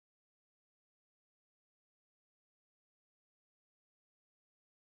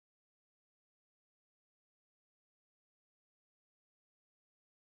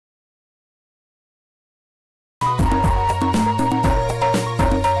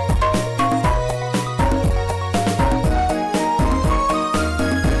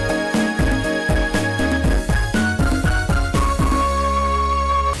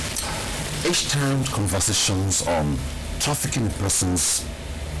conversations on trafficking in persons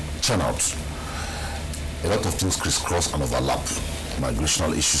churn out. A lot of things crisscross and overlap.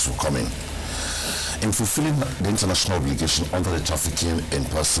 Migrational issues will come in. In fulfilling the international obligation under the Trafficking in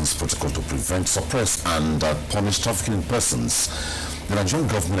Persons Protocol to prevent, suppress, and punish trafficking in persons, the Nigerian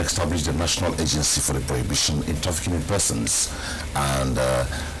government established the National Agency for the Prohibition in Trafficking in Persons, and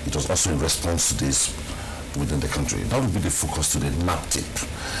it was also in response to this within the country. That will be the focus today, NAPTIP.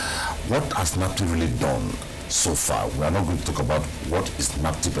 What has NAPTIP really done so far? We are not going to talk about what is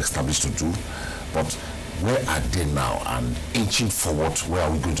NAPTIP established to do, but where are they now, and inching forward, where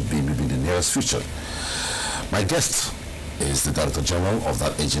are we going to be maybe in the nearest future? My guest is the Director General of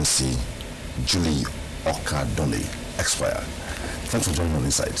that agency, Julie Okah Donli, Esquire. Thanks for joining on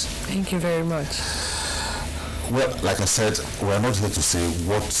Inside. Thank you very much. Well, like I said, we are not here to say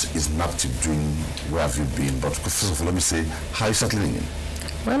what is NAPTIP doing, where have you been, but first of all, let me say, how are you settling in?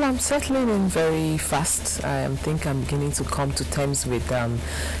 Well, I'm settling in very fast. I think I'm beginning to come to terms with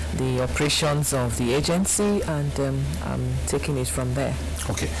the operations of the agency, and I'm taking it from there.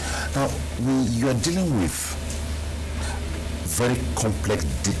 Okay. Now, you are dealing with very complex,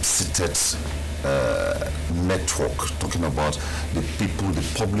 deep-seated network, talking about the people, the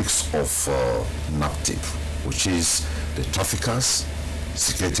publics of NAPTIP, which is the traffickers,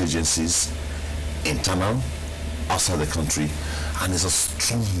 security agencies, internal, outside the country, and it's a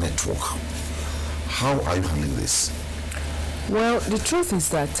strong network. How are you handling this? Well, the truth is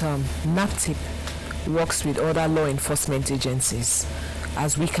that NAPTIP works with other law enforcement agencies,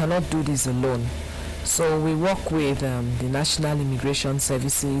 as we cannot do this alone. So we work with the National Immigration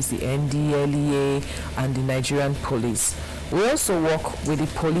Services, the NDLEA, and the Nigerian police. We also work with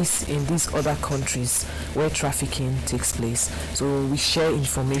the police in these other countries where trafficking takes place. So we share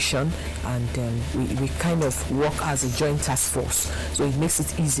information, and we kind of work as a joint task force. So it makes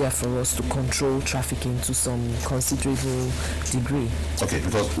it easier for us to control trafficking to some considerable degree. Okay,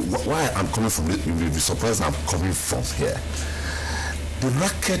 because why I'm coming from, you'll be surprised I'm coming from here. The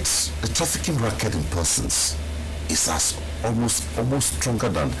racket, the trafficking racket in persons is as almost stronger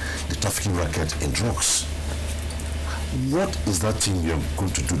than the trafficking racket in drugs. What is that thing you're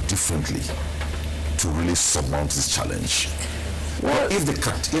going to do differently to really surmount this challenge? Well, if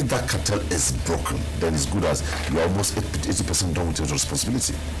that cartel is broken, then it's good as you're almost 80% done with your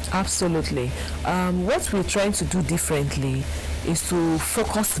responsibility. Absolutely. What we're trying to do differently is to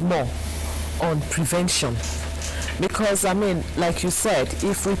focus more on prevention. Because, I mean, like you said,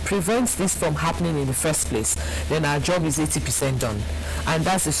 if we prevent this from happening in the first place, then our job is 80% done. And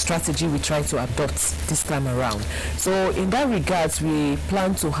that's the strategy we try to adopt this time around. So in that regards, we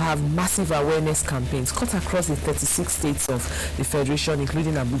plan to have massive awareness campaigns cut across the 36 states of the Federation,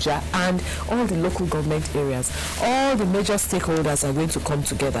 including Abuja, and all the local government areas. All the major stakeholders are going to come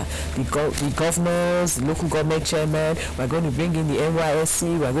together. The governors, the local government chairman, we're going to bring in the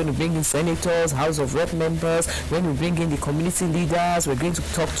NYSC, we're going to bring in senators, House of Rep members, we're going to bring in the community leaders, we're going to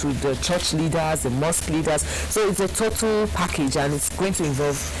talk to the church leaders, the mosque leaders. So it's a total package, and it's going to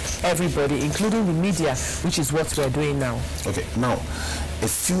involve everybody, including the media, which is what we're doing now. Okay, now, a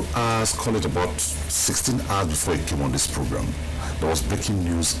few hours, call it about 16 hours before you came on this program, there was breaking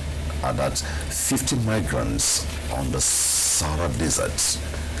news that 50 migrants on the Sahara Desert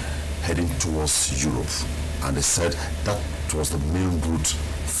heading towards Europe, and they said that was the main route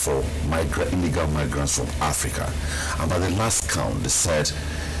for illegal migrants from Africa. And by the last count, they said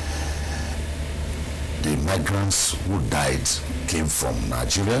the migrants who died came from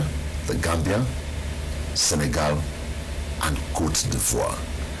Nigeria, the Gambia, Senegal, and Côte d'Ivoire.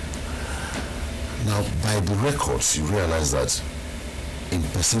 Now, by the records, you realize that in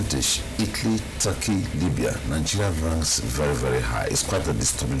percentage, Italy, Turkey, Libya, Nigeria ranks very, very high. It's quite a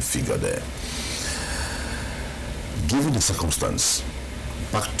disturbing figure there. Given the circumstance,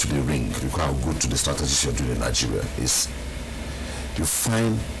 back to the ring, look how good to the strategies you're doing in Nigeria is you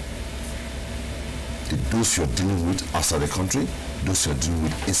find those you're dealing with outside the country, those you're dealing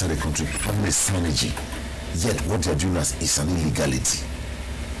with inside the country, having a synergy, yet what they're doing is an illegality.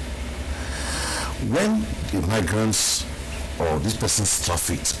 When the migrants or these persons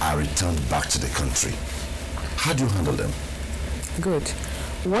trafficked are returned back to the country, how do you handle them? Good.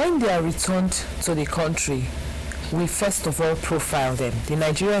 When they are returned to the country, we first of all profile them. The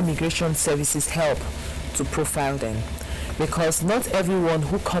Nigerian Immigration Services help to profile them, because not everyone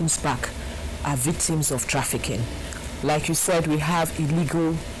who comes back are victims of trafficking. Like you said, we have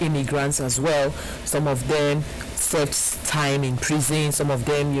illegal immigrants as well. Some of them served time in prison, some of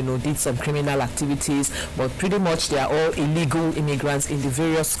them, did some criminal activities, but pretty much they are all illegal immigrants in the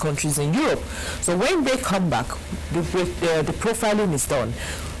various countries in Europe. So when they come back, the profiling is done.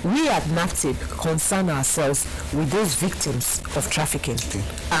 we at NAPTIP concern ourselves with those victims of trafficking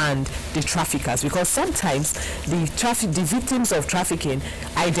and the traffickers, because sometimes the victims of trafficking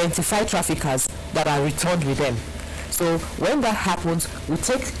identify traffickers that are returned with them. So when that happens, we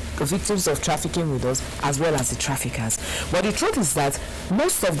take the victims of trafficking with us as well as the traffickers. But the truth is that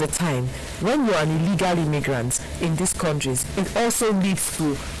most of the time, when you're an illegal immigrant in these countries, it also leads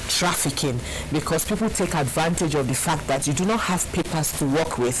to trafficking, because people take advantage of the fact that you do not have papers to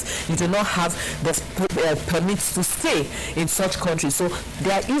work with, you do not have the permits to stay in such countries, so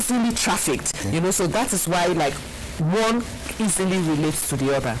they are easily trafficked. So that is why, like, one easily relates to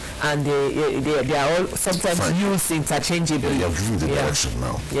the other, and they are all sometimes used interchangeably. You are giving the direction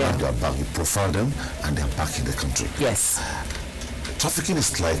now. And they are back. You profile them, and they are back in the country. Yes. Trafficking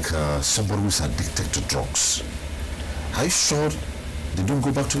is like somebody who is addicted to drugs. Are you sure they don't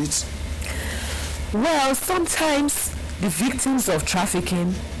go back to it? Well, sometimes the victims of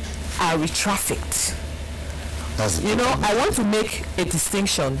trafficking are re-trafficked. I want to make a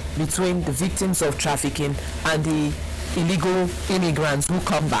distinction between the victims of trafficking and the illegal immigrants who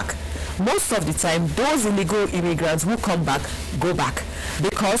come back. Most of the time, those illegal immigrants who come back go back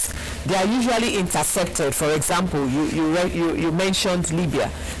because they are usually intercepted. For example, you mentioned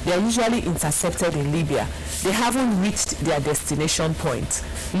Libya. They are usually intercepted in Libya. They haven't reached their destination point.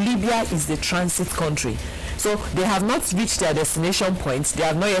 Libya is the transit country. So they have not reached their destination point. They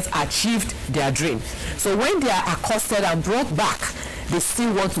have not yet achieved their dream. So when they are accosted and brought back, they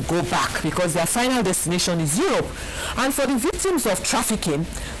still want to go back because their final destination is Europe. And for the victims of trafficking,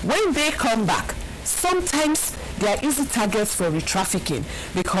 when they come back, sometimes they are easy targets for re-trafficking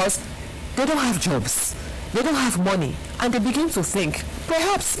because they don't have jobs, they don't have money, and they begin to think,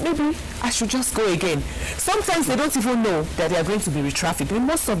 perhaps, maybe I should just go again. Sometimes they don't even know that they are going to be re-trafficked. And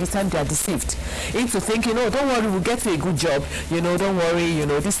most of the time they are deceived into thinking, oh, don't worry, we'll get you a good job. Don't worry,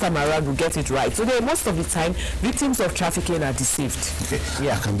 this time around we'll get it right. So most of the time, victims of trafficking are deceived. Okay,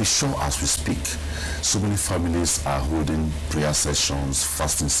 I can be sure as we speak, so many families are holding prayer sessions,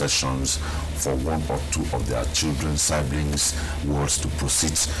 fasting sessions for one or two of their children, siblings, wards to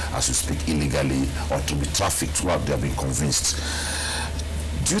proceed as we speak illegally or to be trafficked who they have been convinced.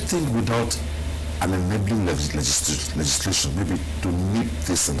 Do you think without an enabling legislation, maybe to nip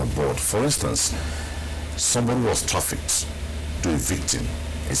this in the bud, for instance, somebody who was trafficked to a victim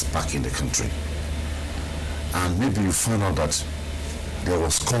is back in the country, and maybe you find out that there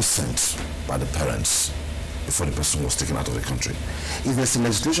was consent by the parents before the person was taken out of the country. If there's a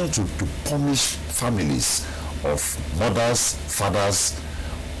legislation to punish families of mothers, fathers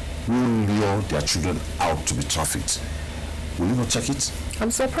who lure their children out to be trafficked, will you not check it? I'm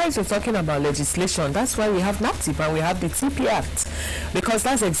surprised you're talking about legislation. That's why we have NAPTIP and we have the TP Act, because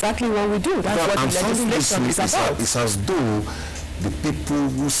that's exactly what we do. That's what the legislation is about. It's as though the people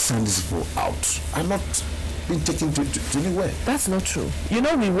who send these people out are not being taken to anywhere. That's not true.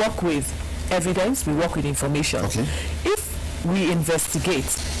 We work with evidence, we work with information. Okay. If we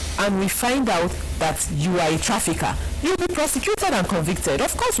investigate and we find out that you are a trafficker, you'll be prosecuted and convicted.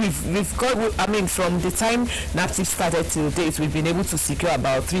 Of course, we've got, from the time NAPTIP started till date, we've been able to secure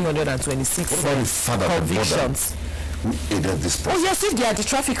about 326 convictions. Who aided this process? Oh yes, if they are the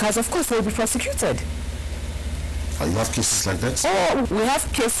traffickers, of course they'll be prosecuted. You have cases like that? Oh, we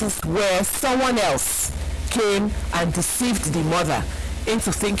have cases where someone else came and deceived the mother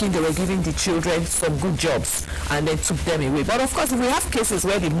into thinking they were giving the children some good jobs and then took them away. But of course, if we have cases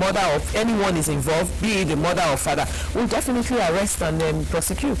where the mother of anyone is involved, be it the mother or father, we'll definitely arrest and then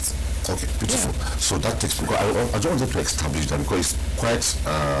prosecute. Okay, beautiful. Yeah. So that takes, because I just wanted to establish that because it's quite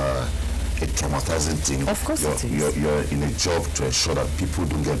a traumatizing thing. Of course it is. You're in a job to ensure that people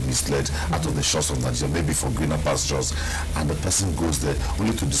don't get misled out of the shores of Nigeria, maybe for greener pastures, and the person goes there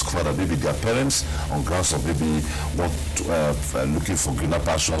only to discover that maybe their parents, on grounds of maybe looking for greener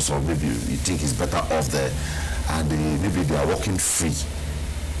pastures, or maybe you think it's better off there, and maybe they are walking free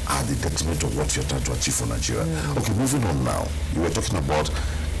at the detriment of what you're trying to achieve for Nigeria. Okay, moving on now. You were talking about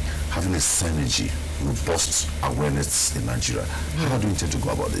having a synergy, robust awareness in Nigeria. How do you intend to go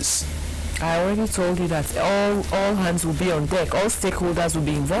about this? I already told you that all hands will be on deck. All stakeholders will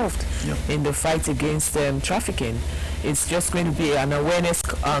be involved in the fight against trafficking. It's just going to be an awareness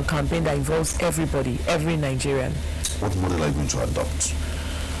campaign that involves everybody, every Nigerian. What model are you going to adopt?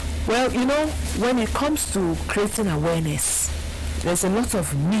 Well, when it comes to creating awareness, there's a lot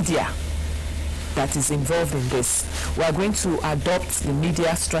of media that is involved in this. We are going to adopt the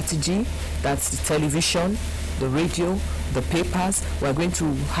media strategy, that's the television, the radio, the papers, we're going to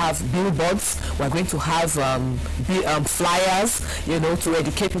have billboards, we're going to have flyers, you know, to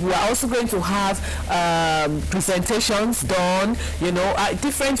educate people. We're also going to have presentations done, you know,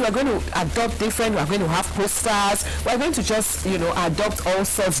 different. We're going to adopt different. We're going to have posters. We're going to just, you know, adopt all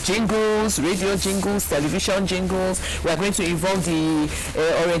sorts, jingles, radio jingles, television jingles. We're going to involve the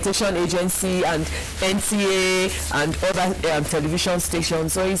orientation agency and NTA and other television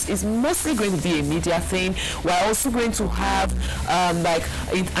stations. So it's mostly going to be a media thing. We're also going to have like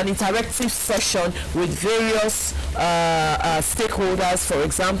an interactive session with various stakeholders. For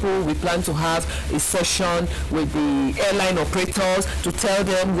example, we plan to have a session with the airline operators to tell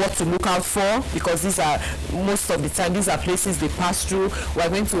them what to look out for, because these are, most of the time, these are places they pass through. We're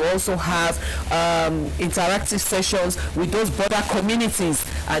going to also have interactive sessions with those border communities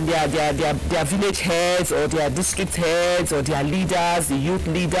and their village heads or their district heads or their leaders, the youth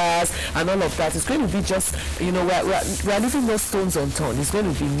leaders, and all of that. It's going to be just, you know, we're leaving those stones unturned. It's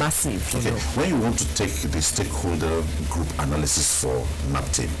going to be massive. Okay, when you want to take the stakeholder group analysis for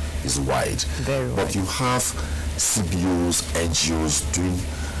NAPTIP, is wide. Very wide. But you have CBOs, NGOs doing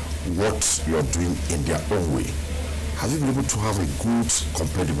what you're doing in their own way. Have you been able to have a good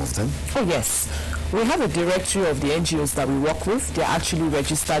compendium of them? Oh yes. We have a directory of the NGOs that we work with. They're actually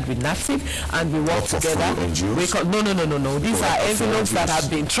registered with NAPTIP, and we work together. No. These are envelopes that have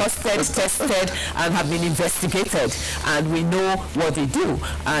been trusted, tested, and have been investigated, and we know what they do,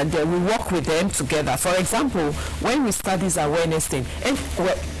 and we work with them together. For example, when we start this awareness thing,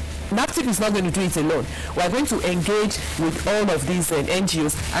 NAPTIP is not going to do it alone. We're going to engage with all of these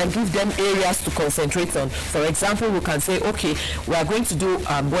NGOs and give them areas to concentrate on. For example, we can say, okay, we are going to do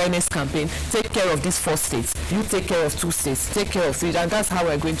awareness campaign. Take care of these 4 states. You take care of 2 states. Take care of 3, and that's how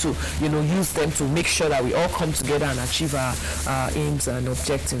we're going to, you know, use them to make sure that we all come together and achieve our aims and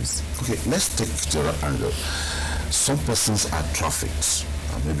objectives. Okay, let's take the other angle. Some persons are trafficked.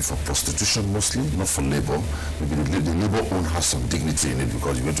 Maybe for prostitution mostly, not for labor. Maybe the labor own has some dignity in it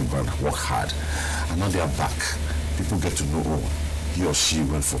because you get to go and work hard. And now they are back. People get to know, oh, he or she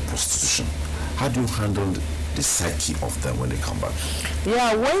went for prostitution. How do you handle the psyche of them when they come back?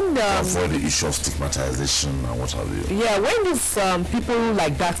 Yeah, when avoid the issue of stigmatization and what have you. Yeah, when these people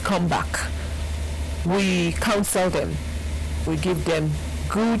like that come back, we counsel them. We give them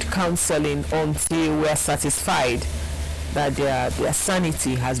good counseling until we are satisfied that their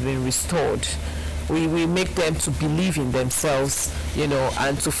sanity has been restored. We make them to believe in themselves, you know,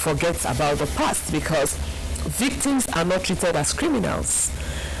 and to forget about the past, because victims are not treated as criminals,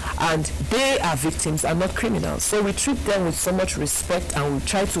 and they are victims and not criminals. So we treat them with so much respect, and we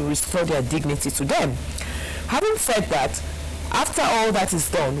try to restore their dignity to them. Having said that, after all that is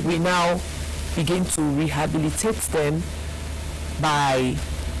done, we now begin to rehabilitate them by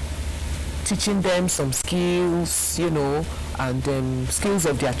teaching them some skills, you know, and skills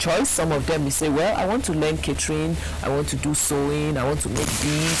of their choice. Some of them may say, well, I want to learn catering, I want to do sewing, I want to make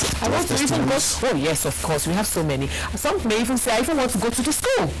beads, I want to even go. Oh yes, of course, we have so many. Some may even say, I even want to go to the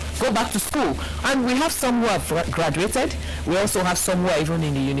school, go back to school. And we have some who have graduated. We also have some who are even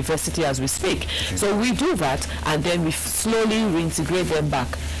in the university as we speak. Okay. So we do that, and then we slowly reintegrate them back,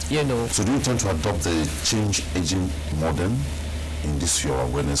 you know. So do you intend to adopt the change agent model in this your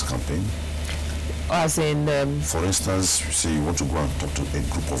awareness campaign? As in, for instance, say you want to go and talk to a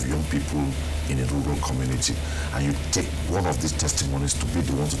group of young people in a rural community, and you take one of these testimonies to be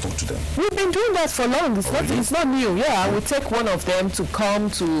the one to talk to them. We've been doing that for long. It's not new. Yeah, we take one of them to come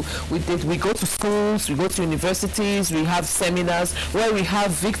to. We go to schools, we go to universities, we have seminars where we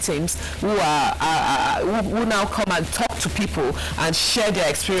have victims who who now come and talk to people and share their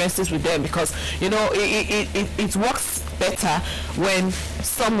experiences with them, because you know it works better when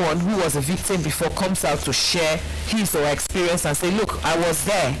someone who was a victim before comes out to share his or her experience and say, look, I was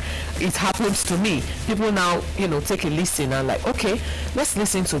there, it happened to me. People now, you know, take a listen and like, okay, let's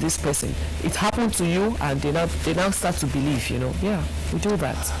listen to this person. It happened to you, and they now start to believe, you know. Yeah, we do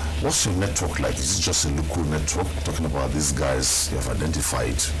that. What's your network like? Is it just a local network? Talking about these guys you have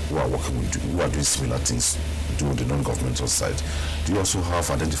identified who are working with you, who are doing similar things to the non-governmental side. Do you also have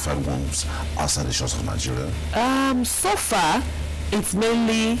identified ones outside the shores of Nigeria? So far, it's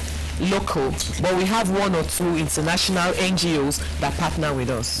mainly local, but we have 1 or 2 international NGOs that partner with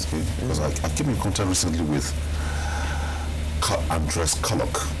us. Okay. Because I came in contact recently with Andres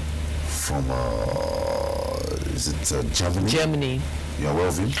Kalok from is it Germany? Germany. You're aware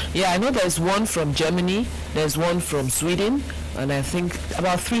of him? Yeah, I know there's one from Germany, there's one from Sweden, and I think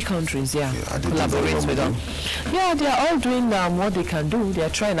about 3 countries, collaborate with them. Yeah, they are all doing what they can do. They are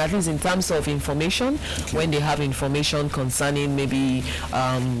trying, at least in terms of information, when they have information concerning maybe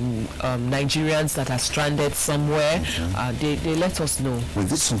Nigerians that are stranded somewhere, they let us know. We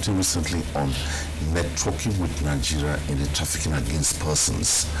did something recently on networking with Nigeria in the trafficking against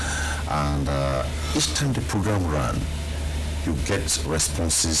persons, and each time the program ran, you get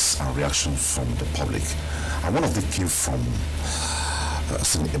responses and reactions from the public. And one of them came from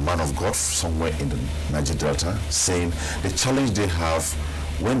a man of God somewhere in the Niger Delta, saying the challenge they have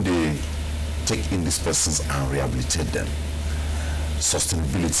when they take in these persons and rehabilitate them,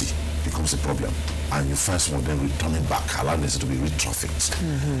 sustainability becomes a problem. And you find some of them returning back, allowing them to be re-trafficked.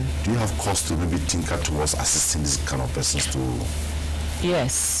 Do you have cause to maybe tinker towards assisting these kind of persons to...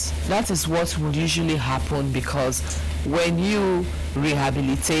 Yes, that is what would usually happen, because when you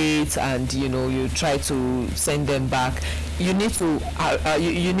rehabilitate and you try to send them back, you need to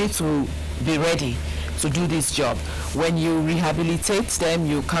you need to be ready to do this job. When you rehabilitate them,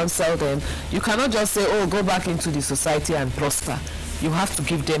 you counsel them, you cannot just say, oh, go back into the society and prosper. You have to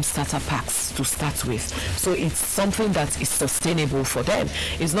give them starter packs to start with. So it's something that is sustainable for them.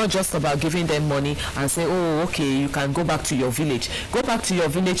 It's not just about giving them money and say, oh, okay, you can go back to your village. Go back to your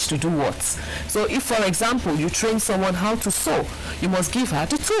village to do what? So if, for example, you train someone how to sew, you must give her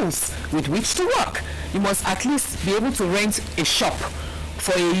the tools with which to work. You must at least be able to rent a shop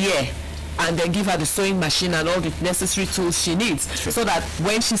for a year, and then give her the sewing machine and all the necessary tools she needs, so that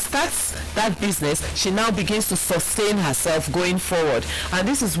when she starts that business, she now begins to sustain herself going forward. And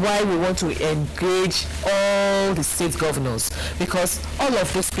this is why we want to engage all the state governors, because all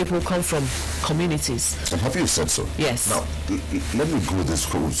of these people come from communities. I'm happy you said so. Yes. Now, let me go this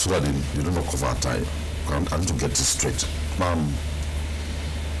code so that you don't cover our time. I need to get this straight.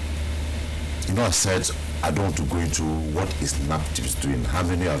 I said I don't want to go into what is NAPTIP doing. How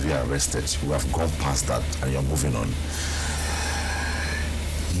many have you arrested? We have gone past that and you're moving on.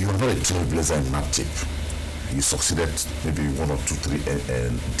 You are not a trailblazer in NAPTIP. You succeeded maybe 1 or 2, 3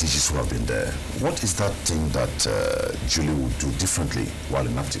 DGs who have been there. What is that thing that Julie will do differently while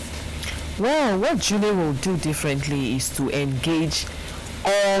in NAPTIP? Well, what Julie will do differently is to engage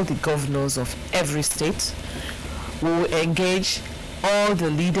all the governors of every state. We will engage all the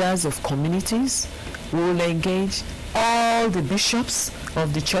leaders of communities. We will engage all the bishops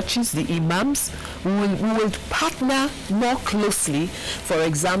of the churches, the imams. We will partner more closely, for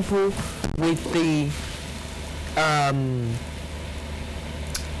example, with the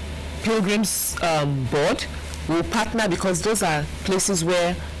Pilgrims Board. We will partner, because those are places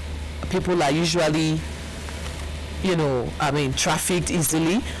where people are usually trafficked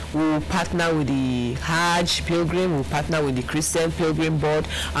easily. We'll partner with the Hajj Pilgrim, we'll partner with the Christian Pilgrim Board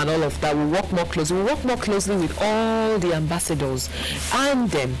and all of that. We'll work more closely. We'll work more closely with all the ambassadors. And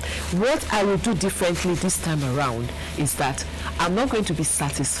then what I will do differently this time around is that I'm not going to be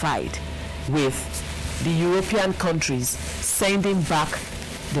satisfied with the European countries sending back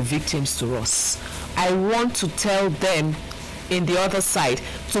the victims to us. I want to tell them in the other side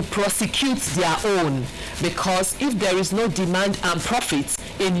to prosecute their own, because if there is no demand and profit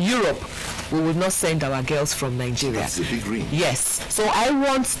in Europe, we will not send our girls from Nigeria. That's a big ring. Yes. So I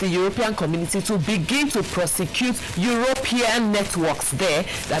want the European community to begin to prosecute European networks there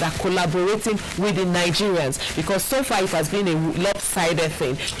that are collaborating with the Nigerians, because so far it has been a lopsided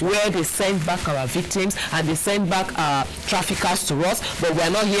thing where they send back our victims and they send back our traffickers to us, but we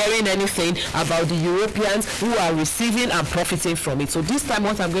are not hearing anything about the Europeans who are receiving and profiting from it. So this time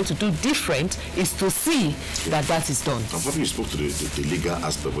what I'm going to do different is to see that that is done. I'm happy you spoke to the legal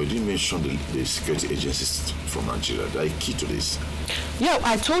aspect, but you didn't mention the security agencies from Nigeria. They are key to this. Yeah,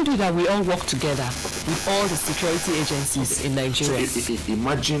 I told you that we all work together with all the security agencies in Nigeria. So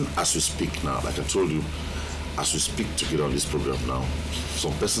imagine as we speak now, like I told you, as we speak together on this program now,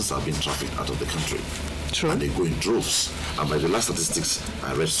 some persons have been trafficked out of the country. True. And they go in droves. And by the last statistics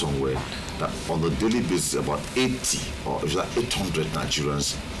I read somewhere, that on a daily basis about 80 or 800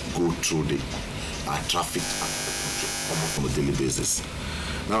 Nigerians go through are trafficked out of the country almost on a daily basis.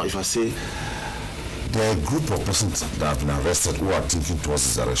 Now, if I say there are a group of persons that have been arrested who are thinking towards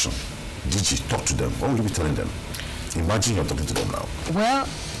this direction, DG, talk to them. What will you be telling them? Imagine you're talking to them now. Well,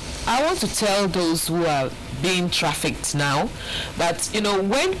 I want to tell those who are being trafficked now that,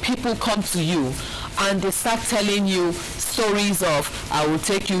 when people come to you and they start telling you, stories of I will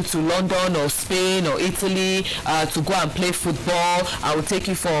take you to London or Spain or Italy to go and play football. I will take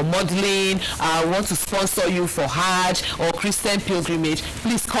you for modeling. I want to sponsor you for Hajj or Christian pilgrimage.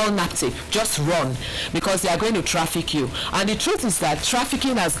 Please call NAPTIP. Just run, because they are going to traffic you. And the truth is that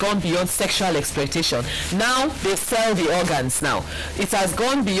trafficking has gone beyond sexual exploitation. Now they sell the organs now. It has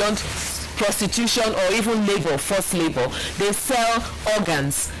gone beyond prostitution or even labor, forced labor. They sell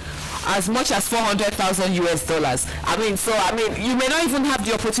organs as much as $400,000 US. You may not even have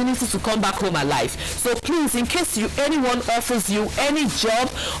the opportunity to come back home alive. So please, in case anyone offers you any job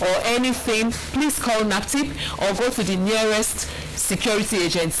or anything, please call NAPTIP or go to the nearest security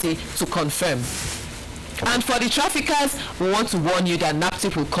agency to confirm. And for the traffickers, we want to warn you that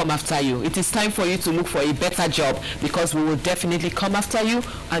NAPTIP will come after you. It is time for you to look for a better job, because we will definitely come after you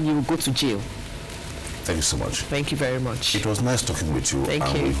and you will go to jail. Thank you so much. Thank you very much. It was nice talking with you. Thank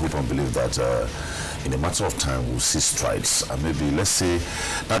you. We hope and believe that in a matter of time we'll see strides, and maybe, let's say,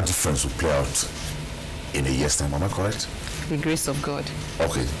 that difference will play out in a year's time. Am I correct? The grace of God.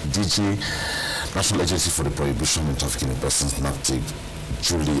 Okay. DG, National Agency for the Prohibition and Trafficking in Persons, NAPTIP,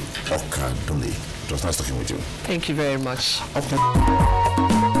 Julie Okah Donli. It was nice talking with you. Thank you very much. Okay.